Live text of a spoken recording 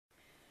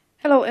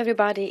Hello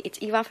everybody, it's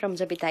Eva from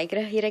Zabi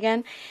Tiger here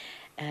again.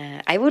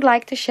 I would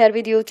like to share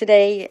with you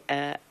today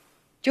a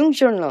junk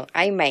journal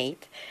I made.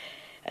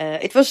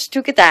 It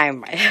took a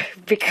time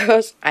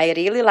because I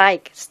really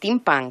like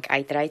steampunk.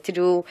 I tried to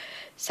do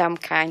some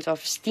kinds of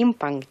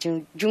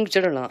steampunk junk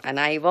journal and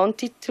I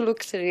want it to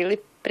look really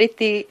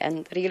pretty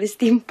and really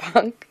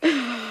steampunk.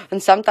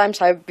 And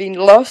sometimes I've been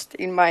lost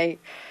in my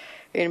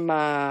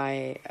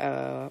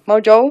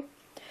mojo.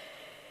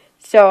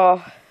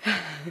 So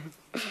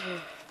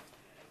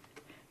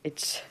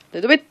it's a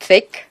little bit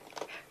thick,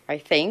 I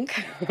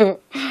think.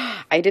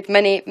 I did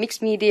many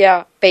mixed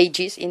media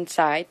pages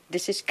inside.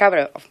 This is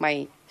cover of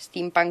my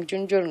steampunk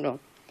junk journal.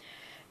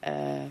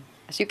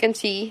 As you can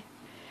see,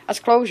 as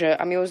closure,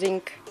 I'm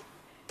using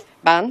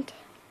band,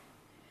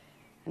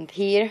 and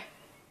here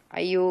I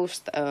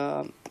used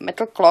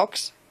metal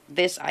clocks.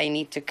 This I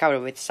need to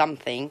cover with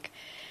something,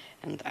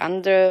 and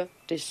under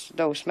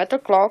those metal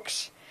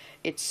clocks,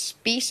 it's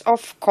piece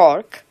of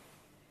cork.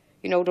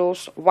 You know,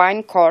 those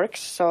wine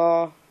corks.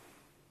 So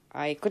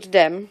I cut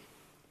them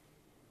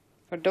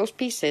for those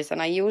pieces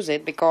and I use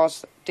it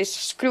because this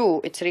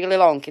screw, it's really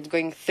long, it's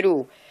going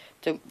through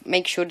to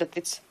make sure that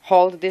it's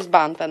hold this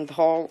band and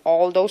hold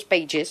all those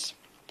pages.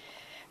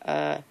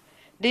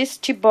 This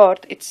chipboard,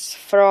 it's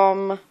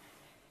from,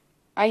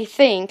 I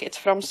think it's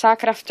from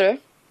Sacrafter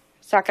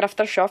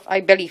shop.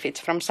 I believe it's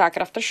from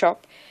Sacrafter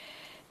shop.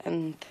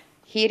 And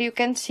here you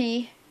can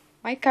see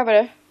my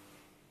cover.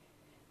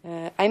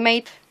 I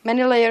made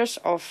many layers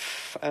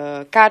of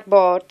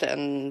cardboard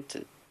and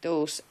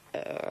those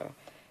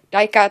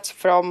die cuts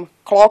from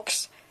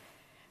clocks,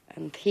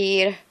 and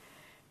here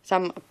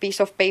some piece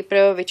of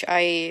paper which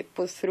I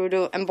put through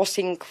the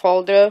embossing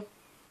folder.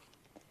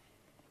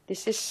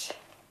 This is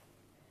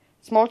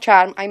small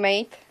charm I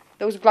made,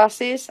 those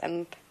glasses,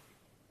 and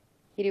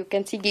here you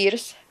can see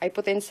gears I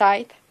put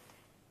inside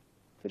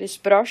to this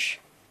brush.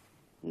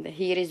 And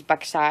here is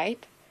back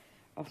side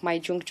of my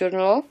junk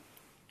journal.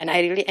 And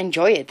I really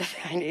enjoy it.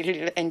 I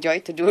really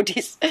enjoy to do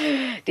this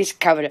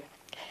cover.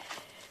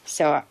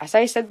 So, as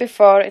I said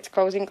before, it's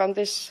closing on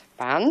this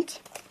band,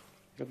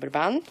 rubber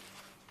band.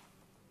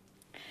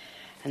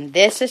 And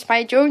this is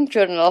my junk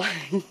journal.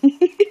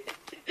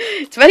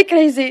 It's very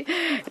crazy.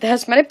 It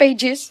has many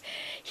pages.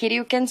 Here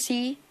you can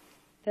see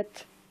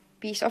that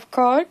piece of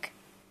cork.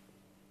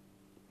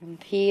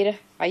 And here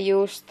I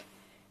used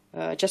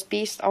just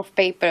piece of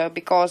paper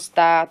because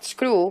that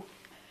screw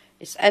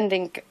is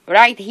ending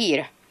right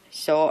here.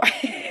 So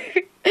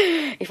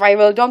if I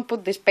don't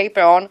put this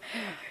paper on,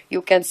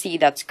 you can see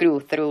that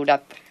screw through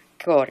that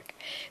cork.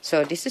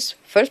 So this is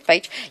first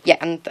page. Yeah,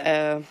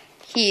 and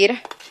here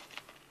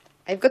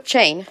I've got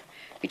chain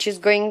which is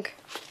going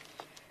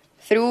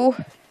through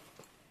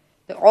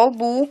the whole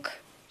book,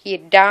 here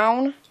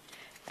down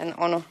and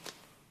on a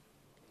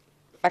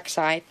back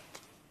side,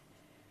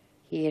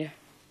 here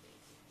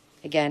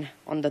again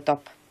on the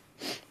top.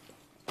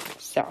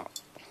 So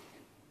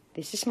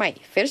this is my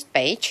first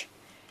page.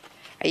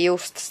 I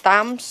used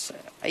stamps,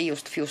 I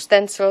used few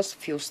stencils,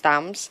 few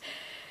stamps,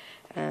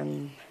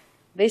 and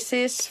this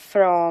is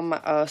from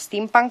a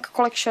steampunk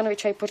collection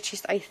which I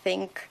purchased, I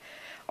think,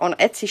 on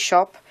Etsy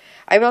shop.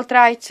 I will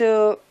try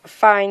to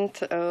find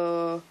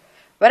where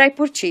I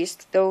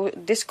purchased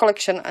this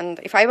collection, and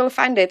if I will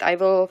find it, I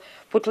will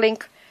put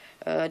link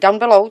down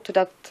below to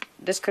that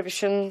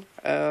description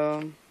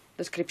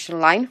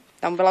line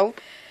down below.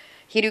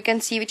 Here you can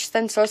see which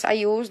stencils I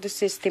use.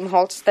 This is Tim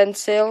Holtz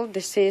stencil.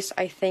 This is,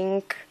 I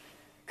think,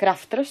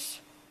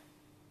 Crafters,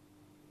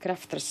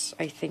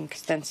 I think,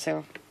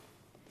 stencil.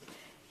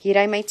 Here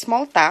I made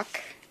small tag.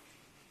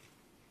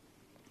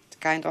 It's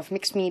kind of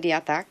mixed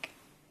media tag.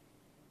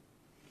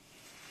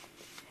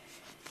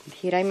 And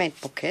here I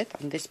made pocket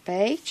on this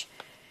page.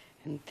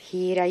 And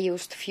here I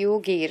used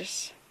few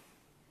gears.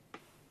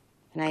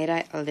 And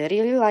I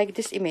really like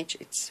this image.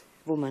 It's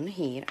woman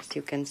here, as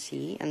you can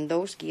see. And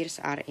those gears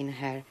are in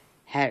her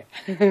hair.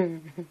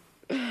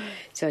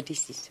 So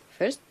this is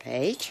first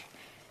page.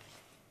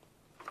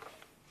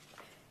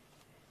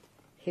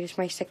 Here's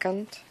my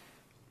second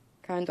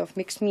kind of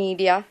mixed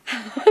media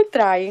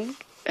trying.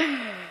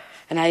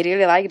 And I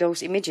really like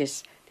those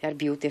images. They are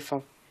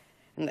beautiful.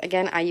 And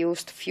again, I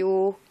used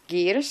few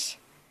gears,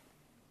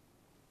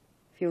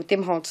 few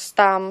Tim Holtz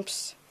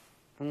stamps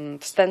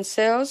and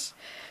stencils.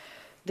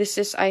 This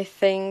is, I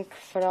think,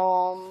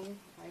 from,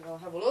 I will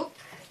have a look.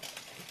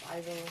 I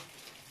will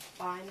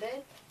find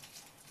it.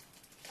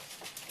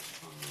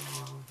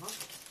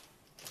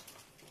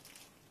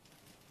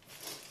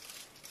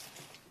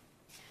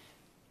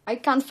 I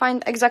can't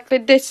find exactly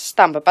this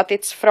stamp, but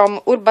it's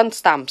from Urban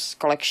Stamps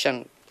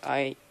collection.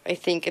 I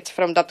think it's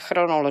from that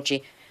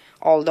chronology,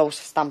 all those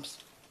stamps.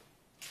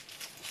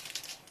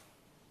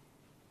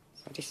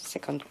 So this is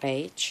second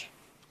page.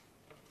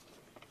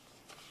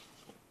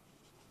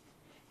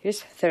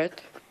 Here's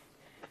third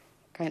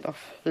kind of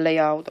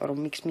layout or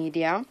mixed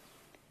media.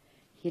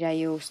 Here I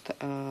used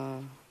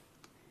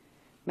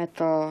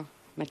metal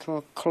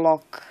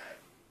clock.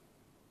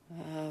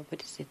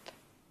 What is it?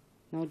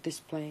 No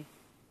display.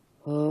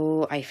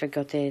 Oh, I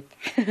forgot it.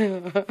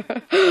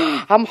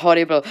 I'm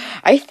horrible.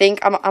 I think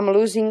I'm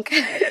losing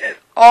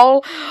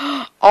all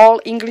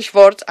English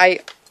words I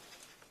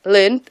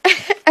learned,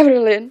 ever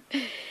learned.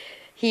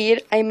 Here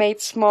I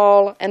made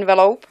small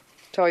envelope,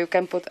 so you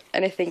can put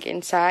anything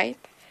inside.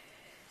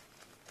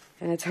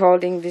 And it's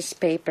holding this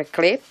paper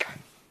clip.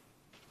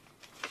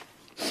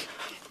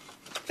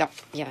 Oh,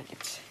 yeah,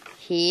 it's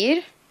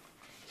here,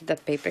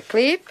 that paper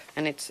clip,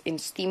 and it's in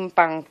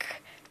steampunk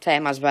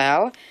theme as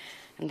well.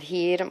 And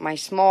here my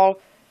small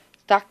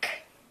tuck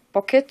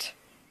pocket,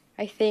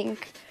 I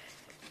think,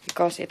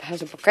 because it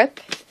has a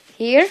pocket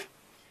here.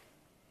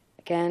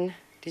 Again,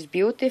 this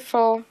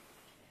beautiful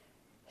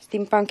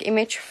steampunk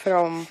image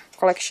from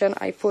collection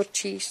I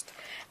purchased.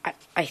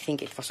 I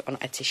think it was on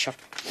Etsy shop.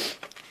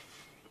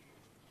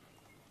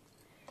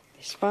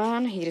 This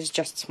one, here is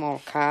just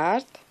small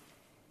card.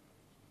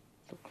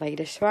 Look like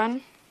this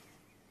one.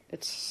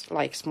 It's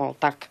like small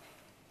tuck.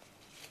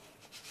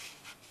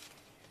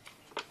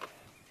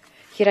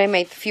 Here I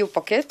made few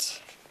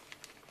pockets.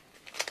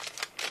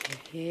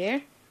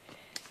 Here.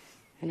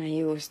 And I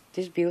used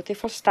this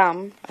beautiful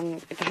stamp,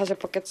 and it has a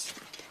pockets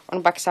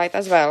on back side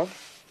as well.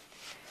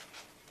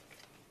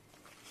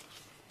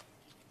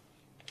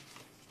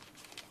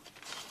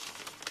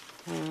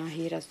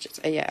 Here is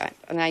just yeah,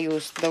 and I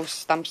used those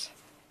stamps.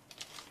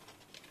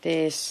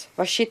 This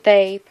washi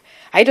tape.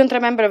 I don't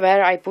remember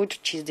where I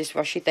purchased this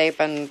washi tape,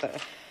 and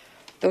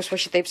those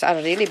washi tapes are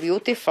really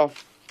beautiful.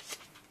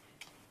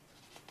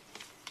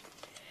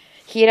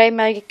 Here I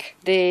make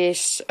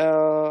this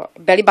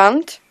belly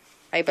band.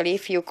 I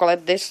believe you call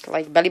it this,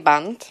 like belly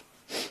band.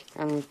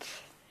 And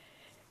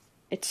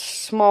it's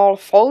small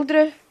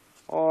folder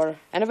or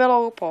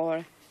envelope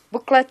or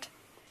booklet.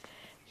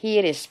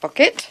 Here is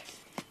pocket.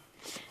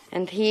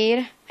 And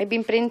here I've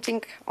been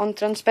printing on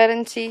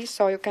transparency,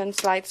 so you can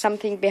slide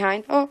something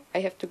behind. Oh, I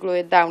have to glue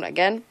it down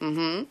again.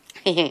 And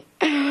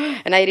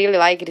I really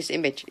like this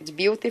image. It's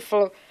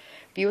beautiful,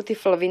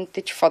 beautiful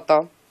vintage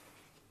photo.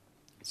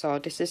 So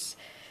this is,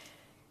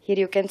 here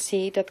you can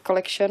see that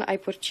collection I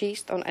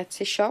purchased on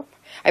Etsy shop.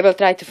 I will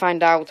try to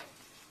find out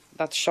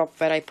that shop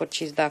where I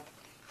purchased that.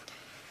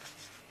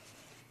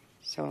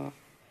 So,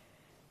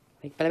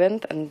 like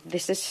relevant, and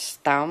this is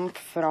stamp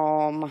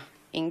from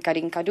Inka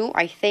Dinka Do,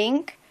 I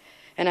think.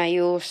 And I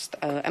used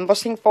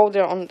embossing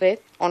powder on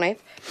it. Come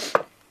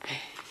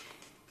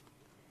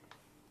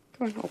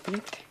on, open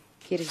it.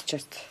 Here is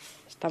just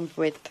stamp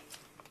with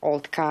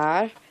old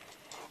car.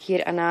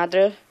 Here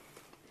another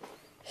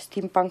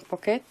steampunk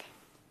pocket.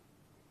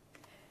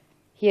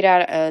 Here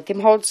are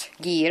Tim Holtz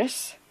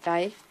gears,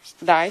 dies,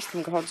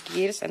 Tim Holtz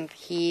gears, and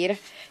here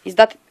is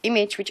that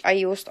image which I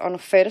used on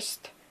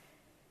first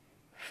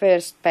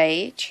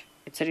page.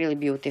 It's really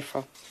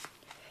beautiful.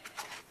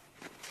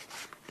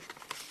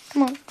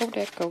 Come on, go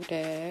there, go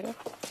there.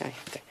 I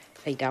have to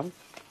lay down.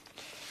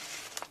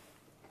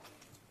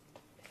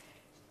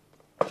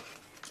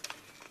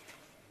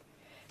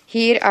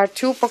 Here are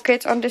two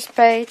pockets on this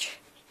page,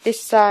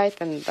 this side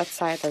and that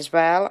side as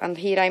well. And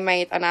here I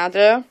made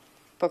another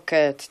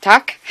pocket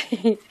tuck.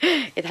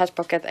 It has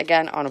pocket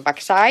again on the back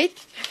side.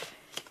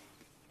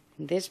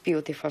 This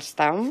beautiful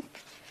stamp.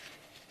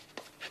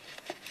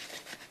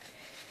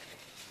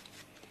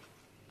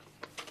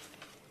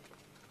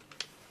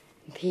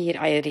 Here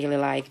I really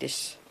like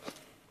this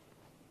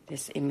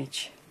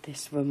image,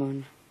 this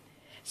woman.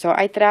 So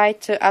I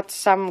tried to add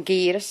some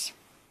gears,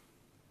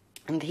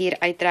 and here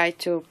I tried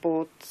to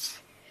put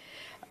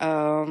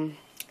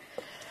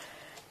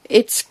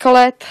it's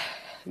called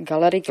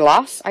gallery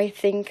glass, I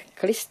think,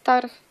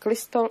 crystal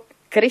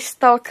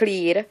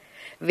clear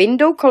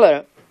window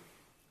color.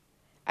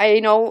 I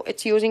know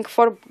it's using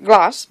for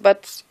glass,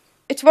 but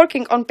it's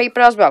working on paper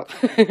as well.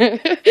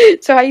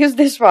 So I use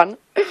this one.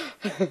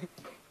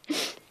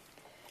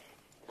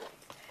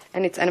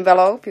 And it's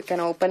envelope, you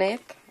can open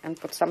it and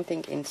put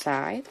something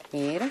inside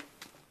here.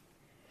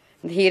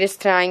 And here is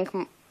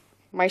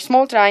my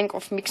small trying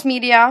of mixed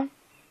media,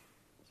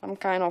 some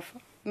kind of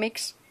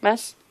mess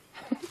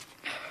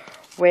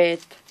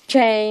with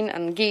chain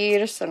and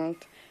gears, and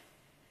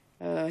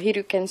here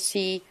you can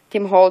see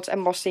Tim Holtz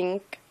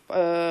embossing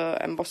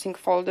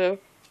folder.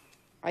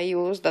 I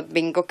used that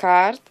bingo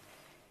card.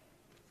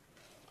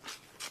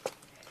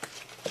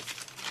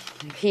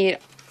 And here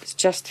it's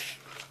just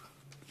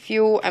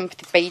few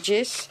empty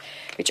pages,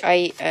 which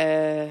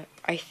I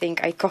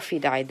think I coffee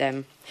dyed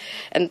them.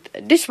 And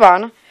this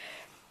one,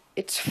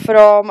 it's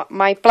from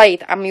my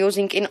plate I'm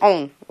using in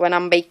oven when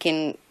I'm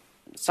baking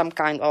some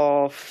kind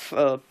of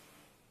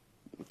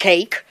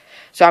cake.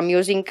 So I'm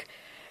using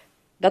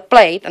that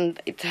plate,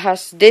 and it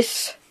has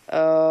this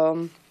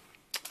bottom.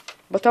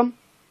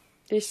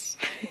 This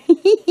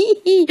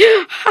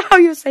how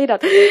you say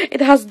that?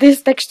 It has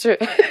this texture,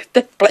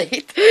 that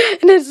plate,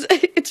 and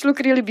it's look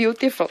really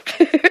beautiful.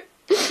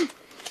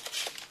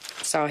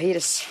 So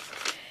here's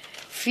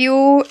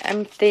few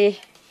empty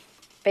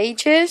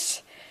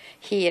pages.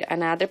 Here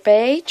another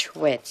page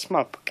with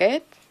small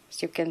pocket.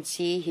 As you can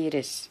see, here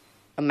is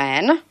a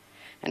man,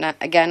 and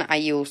again I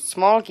used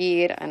small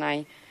gear, and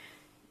I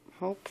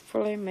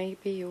hopefully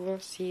maybe you will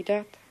see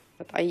that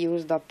I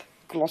use that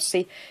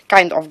glossy,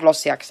 kind of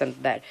glossy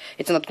accent there.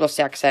 It's not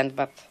glossy accent,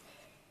 but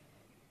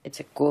it's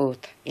a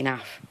good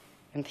enough.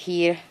 And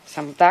here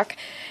some duck,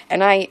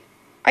 and I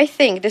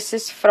think this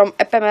is from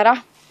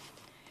Ephemera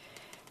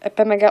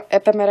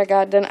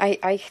Garden.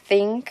 I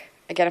think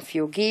again a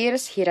few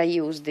gears. Here I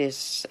use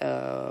this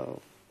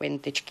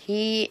vintage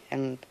key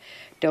and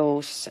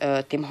those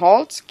Tim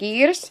Holtz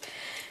gears,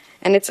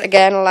 and it's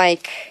again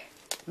like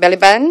belly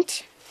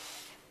band,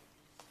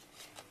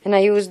 and I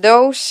use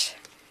those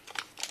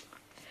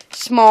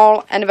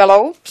small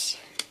envelopes,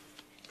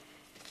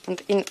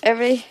 and in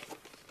every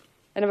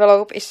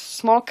envelope is a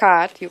small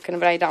card. You can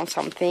write down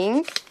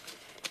something.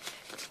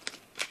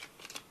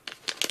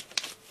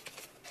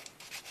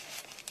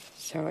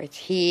 So it's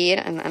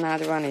here, and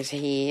another one is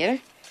here.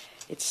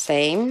 It's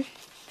same.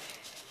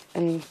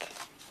 And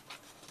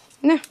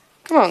no,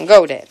 come on,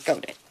 go there, go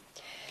there.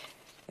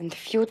 And a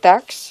few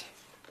tags.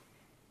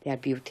 They are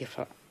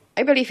beautiful.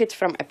 I believe it's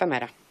from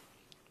Ephemera.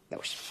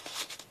 Those.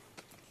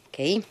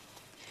 Okay.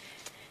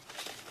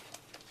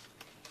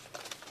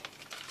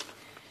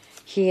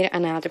 Here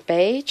another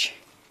page.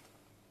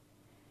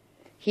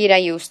 Here I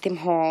use Tim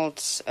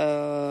Holtz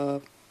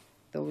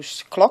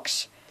those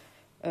clocks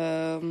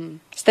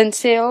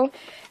stencil,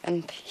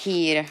 and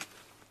here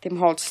Tim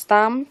Holtz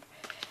stamp.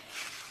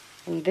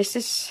 And this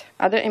is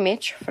other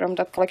image from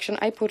that collection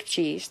I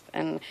purchased.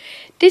 And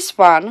this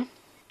one,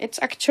 it's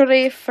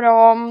actually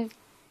from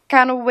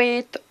can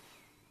with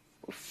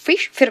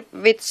fish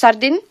with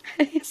sardine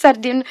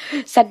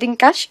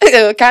cash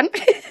can.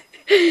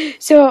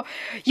 So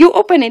you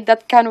open it,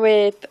 that can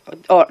with,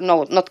 or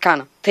no, not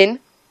can, tin,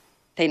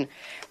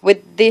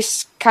 with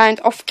this kind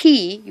of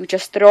key. You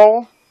just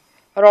roll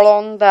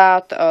on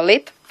that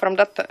lid from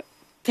that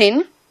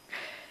tin,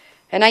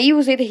 and I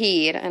use it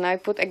here, and I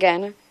put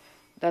again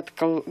that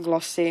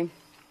glossy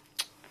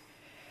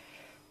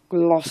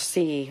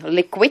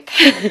liquid,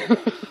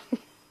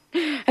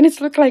 and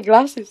it's look like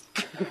glasses.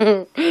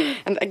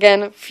 And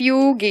again,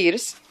 few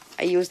gears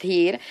I used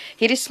here.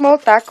 Here is small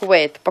tag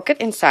with pocket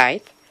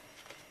inside.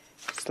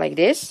 It's like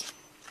this.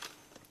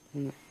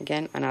 And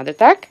again, another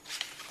tag.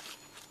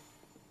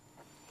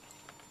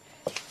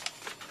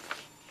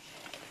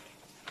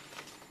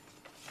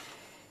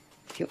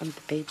 Few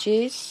empty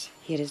pages.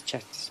 Here is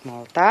just a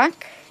small tag.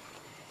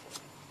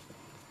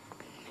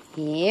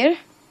 Here.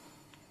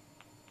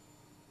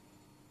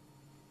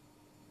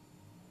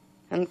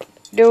 And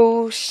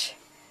those,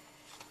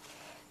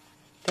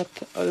 that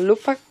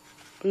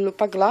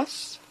lupa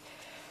glass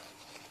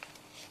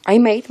I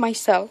made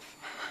myself.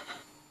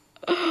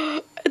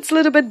 It's a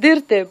little bit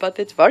dirty, but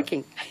it's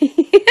working.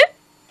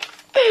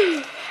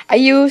 I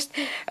used,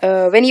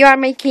 when you are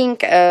making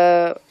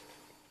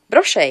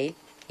brochet,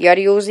 you are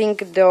using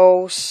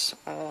those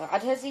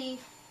adhesive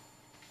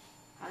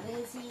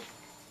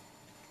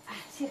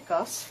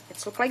circles.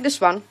 It looks like this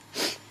one,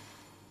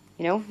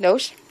 you know,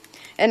 those.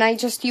 And I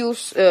just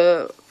use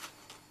a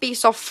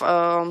piece of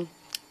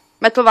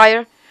metal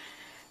wire,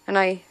 and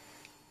I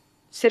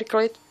circle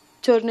it,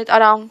 turn it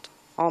around.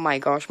 Oh my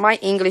gosh, my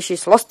English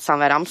is lost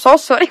somewhere. I'm so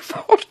sorry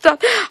for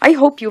that. I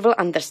hope you will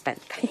understand.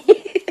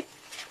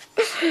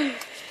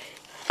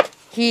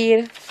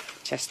 Here,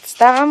 just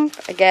stamp.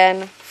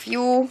 Again,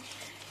 few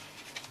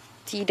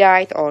tea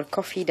dyed or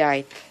coffee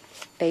dyed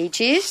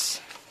pages.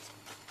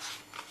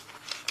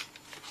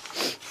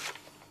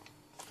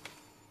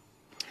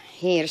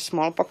 Here,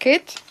 small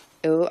pocket.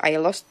 Oh, I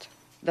lost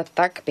the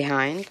tag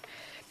behind,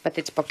 but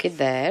it's pocket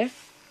there.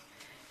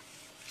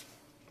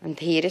 And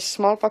here is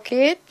small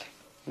pocket.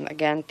 And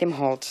again, Tim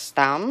Holtz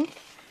stamp.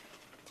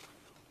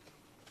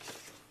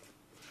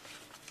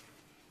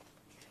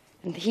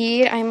 And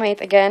here I made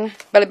again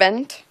belly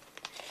band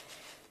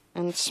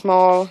and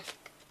small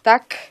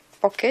tag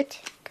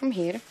pocket. Come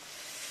here.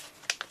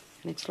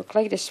 And it looks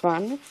like this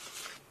one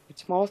with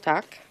small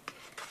tag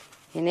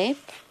in it.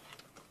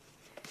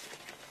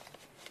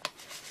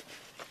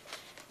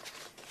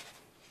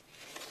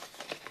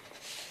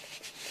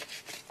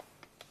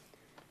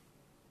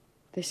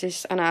 This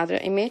is another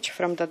image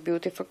from that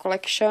beautiful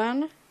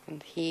collection.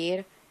 And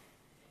here,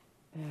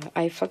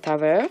 Eiffel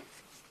Tower.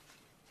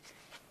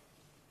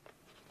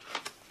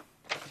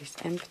 It is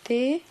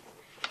empty.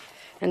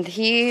 And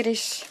here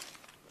is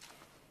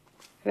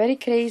very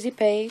crazy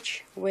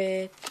page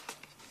with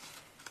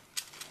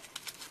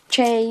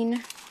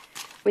chain,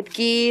 with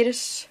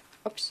gears.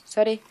 Oops,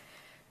 sorry.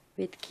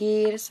 With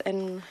gears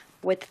and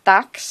with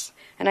tags.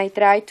 And I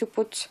tried to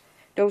put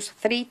those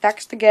 3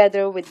 tags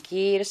together with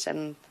gears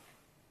and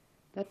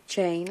that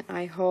chain.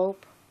 I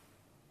hope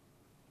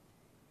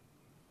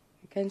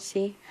you can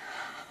see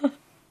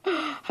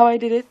how I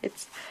did it.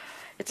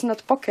 It's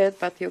not pocket,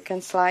 but you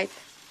can slide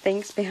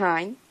things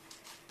behind.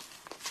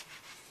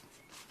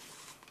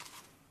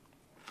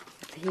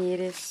 But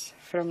here is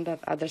from that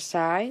other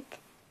side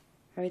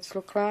how it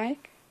looks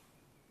like.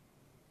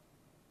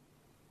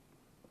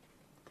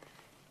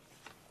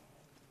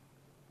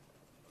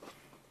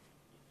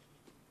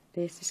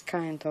 This is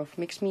kind of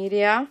mixed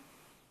media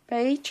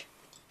page.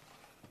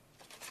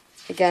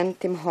 Again,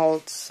 Tim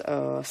Holtz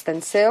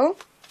stencil.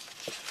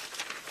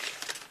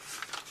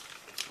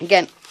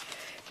 Again,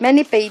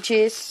 many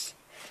pages.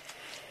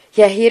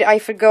 Yeah, here I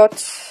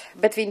forgot,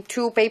 between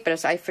two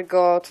papers, I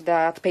forgot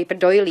that paper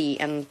doily,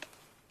 and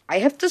I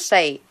have to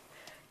say,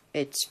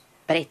 it's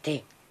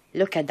pretty.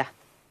 Look at that.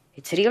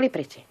 It's really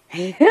pretty.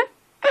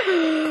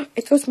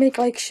 It was made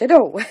like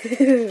shadow.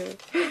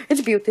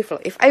 It's beautiful.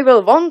 If I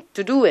will want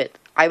to do it,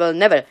 I will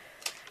never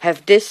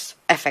have this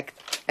effect.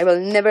 I will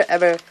never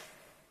ever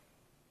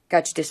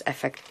catch this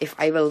effect if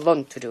I will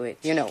want to do it.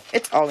 You know,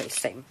 it's always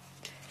same.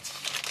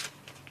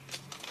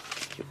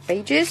 Few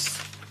pages.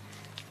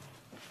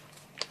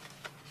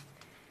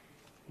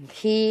 And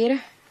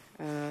here,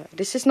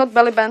 this is not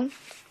belly band.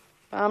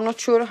 I'm not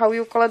sure how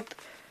you call it.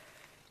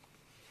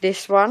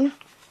 This one,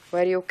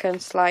 where you can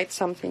slide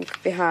something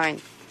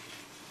behind.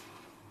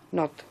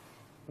 Not.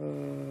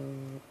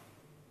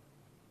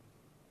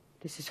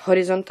 This is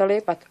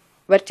horizontally, but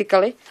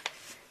vertically.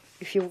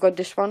 If you've got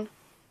this one,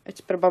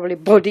 it's probably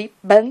body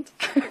band.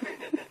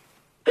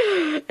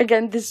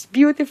 Again, this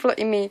beautiful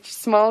image,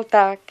 small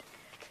tag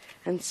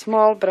and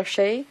small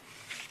brochet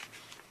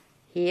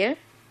here.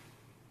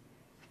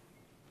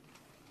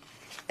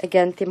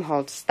 Again, Tim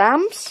Holtz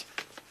stamps.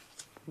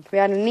 We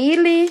are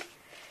nearly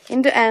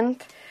in the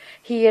end.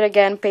 Here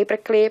again, paper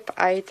clip.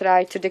 I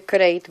try to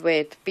decorate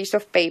with piece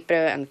of paper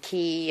and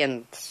key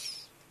and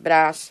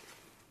brass.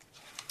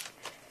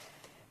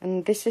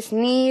 And this is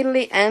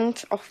nearly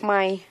end of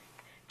my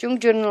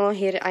junk journal.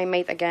 Here I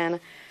made again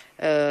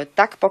a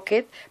tag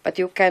pocket, but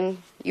you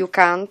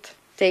can't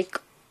take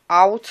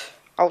out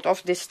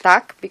of this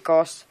tag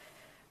because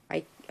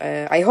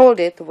I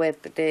hold it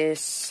with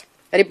this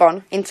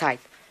ribbon inside.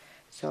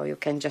 So you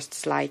can just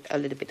slide a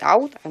little bit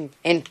out and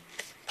in.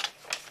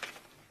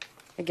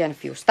 Again, a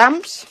few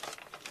stamps.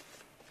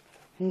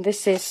 And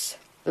this is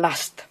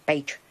last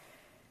page.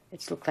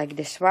 It looks like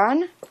this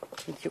one.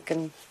 And you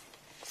can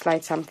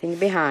slide something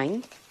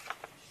behind.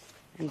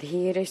 And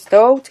here is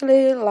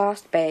totally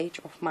last page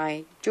of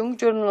my junk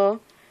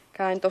journal.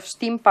 Kind of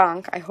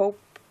steampunk. I hope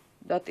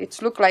that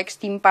it looks like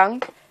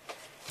steampunk.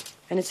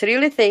 And it's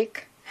really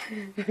thick.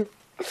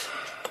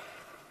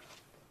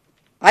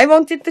 I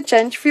wanted to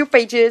change few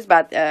pages,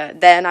 but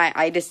then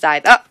I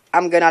decided, oh,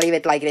 I'm gonna leave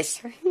it like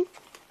this.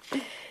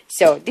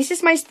 So, this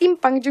is my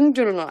steampunk junk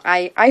journal.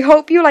 I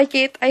hope you like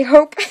it. I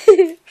hope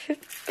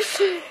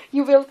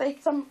you will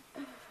take some,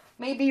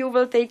 maybe you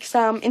will take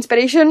some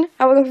inspiration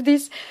out of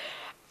this.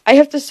 I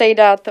have to say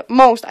that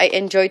most I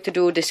enjoyed to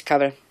do this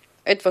cover.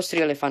 It was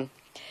really fun.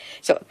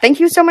 So, thank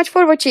you so much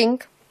for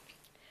watching.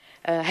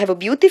 Have a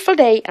beautiful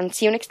day and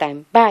see you next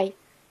time. Bye.